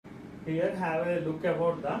here have a look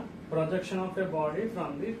about the projection of a body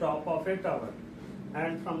from the top of a tower.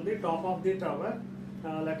 And from the top of the tower,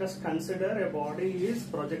 let us consider a body is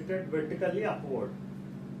projected vertically upward.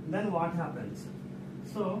 Then what happens?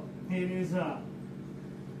 So here is a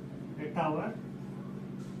tower.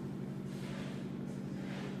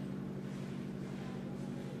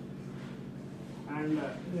 And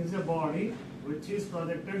there is a body which is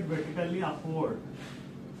projected vertically upward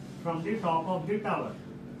from the top of the tower.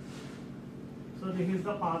 So this is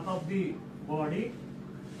the path of the body,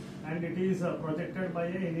 and it is projected by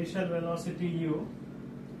an initial velocity u.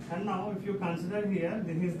 And now if you consider here,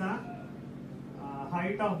 this is the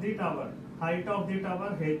height of the tower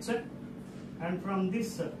h, and from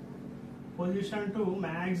this position to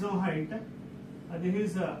maximum height, this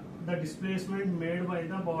is the displacement made by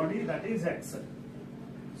the body, that is x.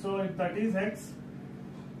 So if that is x,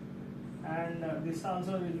 and this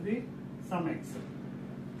also will be some x,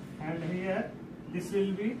 and here this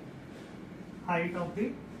will be height of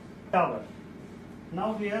the tower.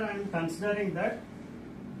 Now here I am considering that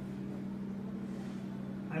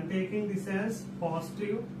I am taking this as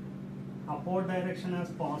positive, upward direction as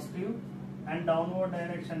positive and downward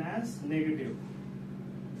direction as negative.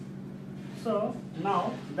 So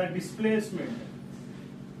now the displacement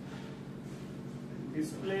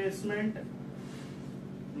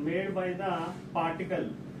made by the particle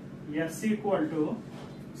s equal to,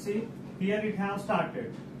 see here it has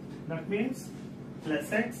started, that means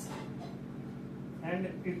plus x, and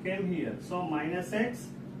it came here, so minus x,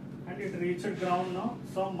 and it reached ground now,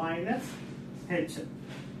 so minus h.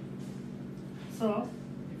 So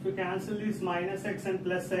if you cancel this minus x and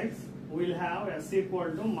plus x, we will have s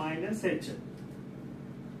equal to minus h,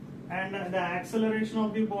 and the acceleration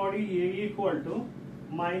of the body a equal to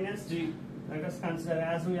minus g. Let us consider,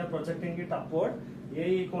 as we are projecting it upward, a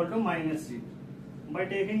equal to minus g. By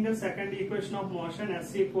taking the second equation of motion,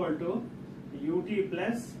 s equal to ut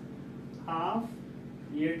plus half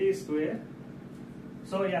at square.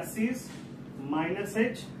 So s is minus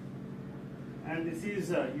h, and this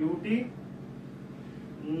is ut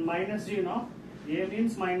minus g, no? A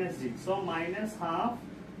means minus g, so minus half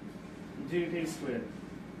gt square.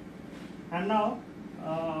 And now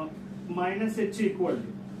minus h equal to,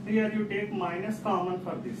 here you take minus common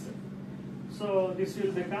for this, so this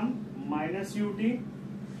will become minus ut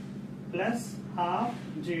plus half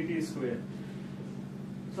gt square.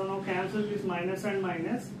 So now cancel this minus and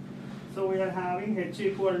minus, so we are having h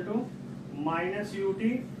equal to minus ut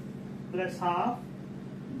plus half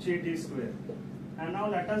gt square. And now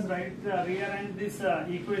let us rearrange this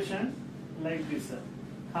equation like this: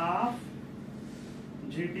 half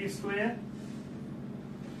gt square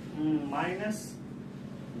minus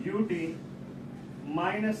ut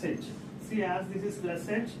minus h. See, as this is plus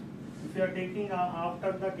h, if you are taking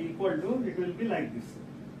after that equal to, it will be like this.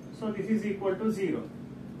 So this is equal to 0.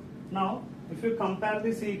 Now if you compare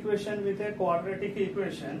this equation with a quadratic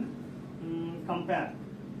equation, compare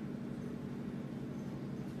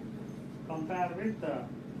with the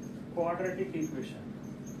quadratic equation.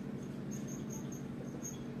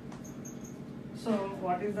 So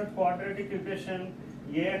what is the quadratic equation?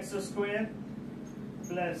 Ax square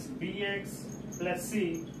plus bx plus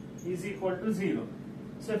c is equal to 0.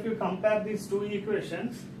 So if you compare these two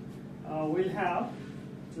equations, we'll have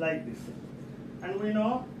like this. And we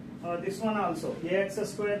know this one also, ax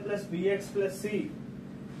square plus bx plus c,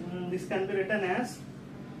 this can be written as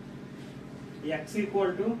x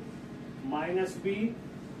equal to minus b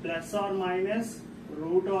plus or minus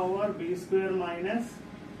root over b square minus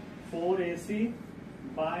 4ac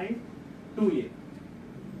by 2a.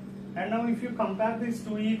 And now if you compare these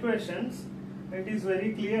two equations, it is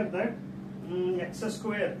very clear that x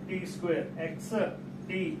square t square x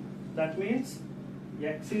t, that means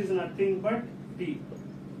x is nothing but t.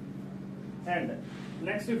 And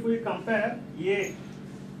next if we compare a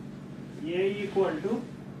equal to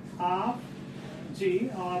half g,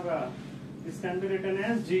 or this can be written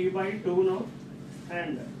as g by 2 now.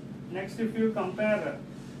 And next if you compare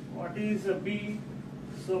what is b,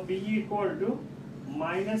 so b equal to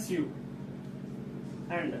minus u,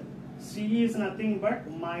 and c is nothing but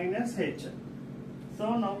minus h.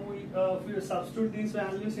 So now we if you substitute these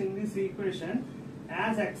values in this equation,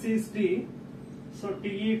 as x is t, so t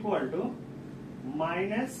equal to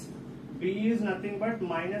minus b is nothing but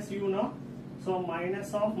minus u now, so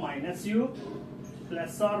minus of minus u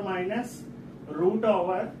plus or minus root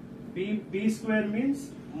over b square means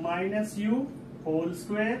minus u whole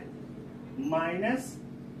square minus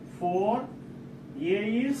 4, a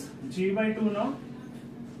is g by 2 now,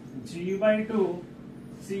 g by 2,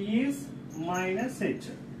 c is minus h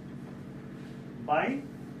by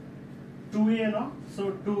 2a, no?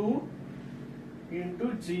 So 2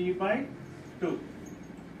 into g by 2.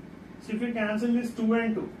 So if we cancel this 2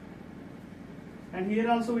 and 2, and here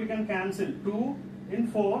also we can cancel 2 in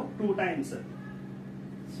 4 2 times.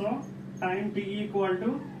 So time t equal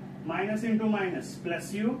to minus into minus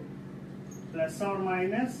plus u plus or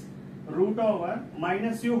minus root over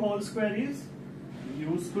minus u whole square is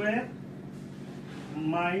u square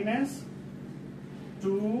minus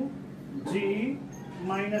 2g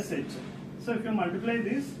minus h. So if you multiply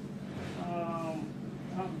this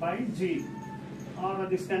by g, or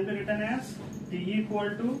this can be written as t equal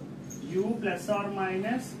to u plus or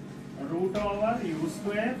minus root over u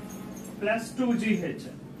square plus 2gh,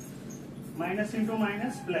 minus into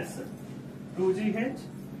minus plus 2gh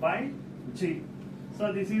by g.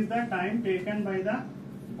 So this is the time taken by the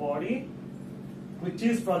body which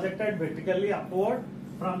is projected vertically upward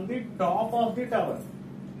from the top of the tower.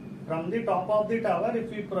 From the top of the tower, if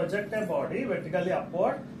we project a body vertically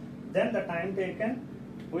upward, then the time taken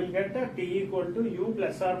will get a t equal to u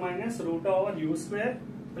plus or minus root over u square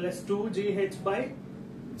plus 2gh by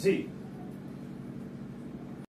g.